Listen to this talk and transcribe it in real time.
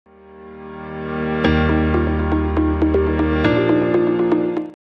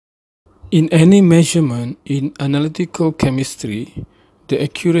In any measurement in analytical chemistry, the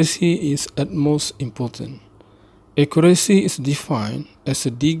accuracy is at most important. Accuracy is defined as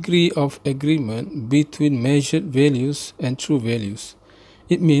a degree of agreement between measured values and true values.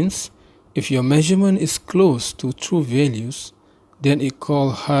 It means if your measurement is close to true values, then it's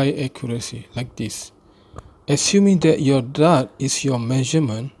called high accuracy, like this. Assuming that your dot is your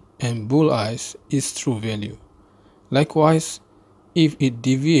measurement and bullseye is true value. Likewise, if it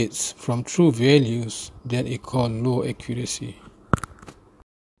deviates from true values, then it's called low accuracy.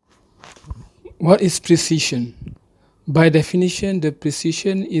 What is precision? By definition, the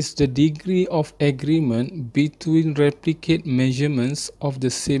precision is the degree of agreement between replicate measurements of the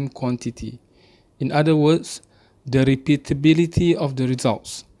same quantity. In other words, the repeatability of the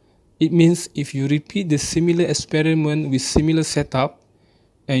results. It means if you repeat the similar experiment with similar setup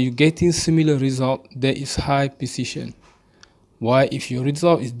and you're getting similar result, there is high precision. While if your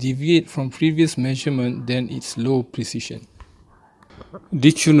result is deviate from previous measurement, then it's low precision.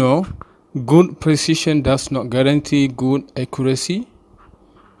 Did you know good precision does not guarantee good accuracy?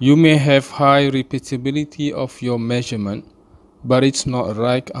 You may have high repeatability of your measurement, but it's not a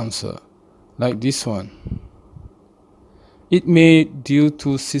right answer, like this one. It may due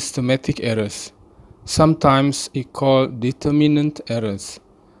to systematic errors. Sometimes it's called determinant errors.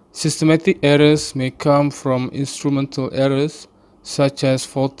 Systematic errors may come from instrumental errors, such as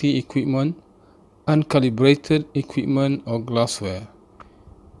faulty equipment, uncalibrated equipment, or glassware.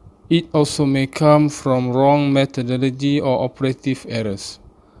 It also may come from wrong methodology or operative errors.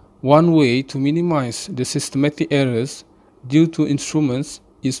 One way to minimize the systematic errors due to instruments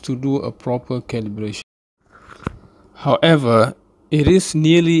is to do a proper calibration. However, it is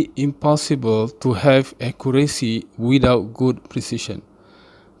nearly impossible to have accuracy without good precision.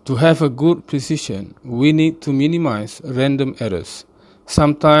 To have a good precision, we need to minimize random errors,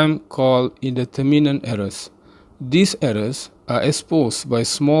 sometimes called indeterminate errors. These errors are exposed by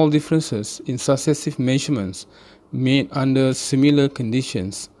small differences in successive measurements made under similar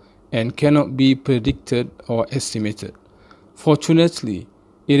conditions and cannot be predicted or estimated. Fortunately,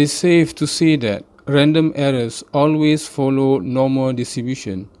 it is safe to say that random errors always follow normal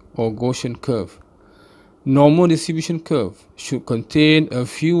distribution or Gaussian curve. Normal distribution curve should contain a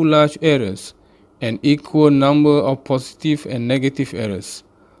few large errors and equal number of positive and negative errors.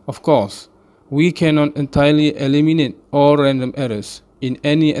 Of course, we cannot entirely eliminate all random errors in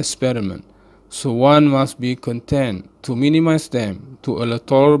any experiment, so one must be content to minimize them to a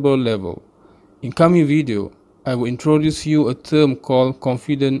tolerable level. In coming video, I will introduce you a term called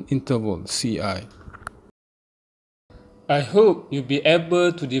confidence interval, CI. I hope you'll be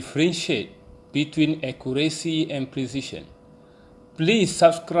able to differentiate between accuracy and precision. Please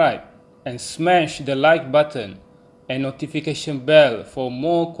subscribe and smash the like button and notification bell for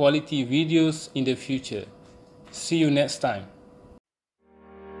more quality videos in the future. See you next time.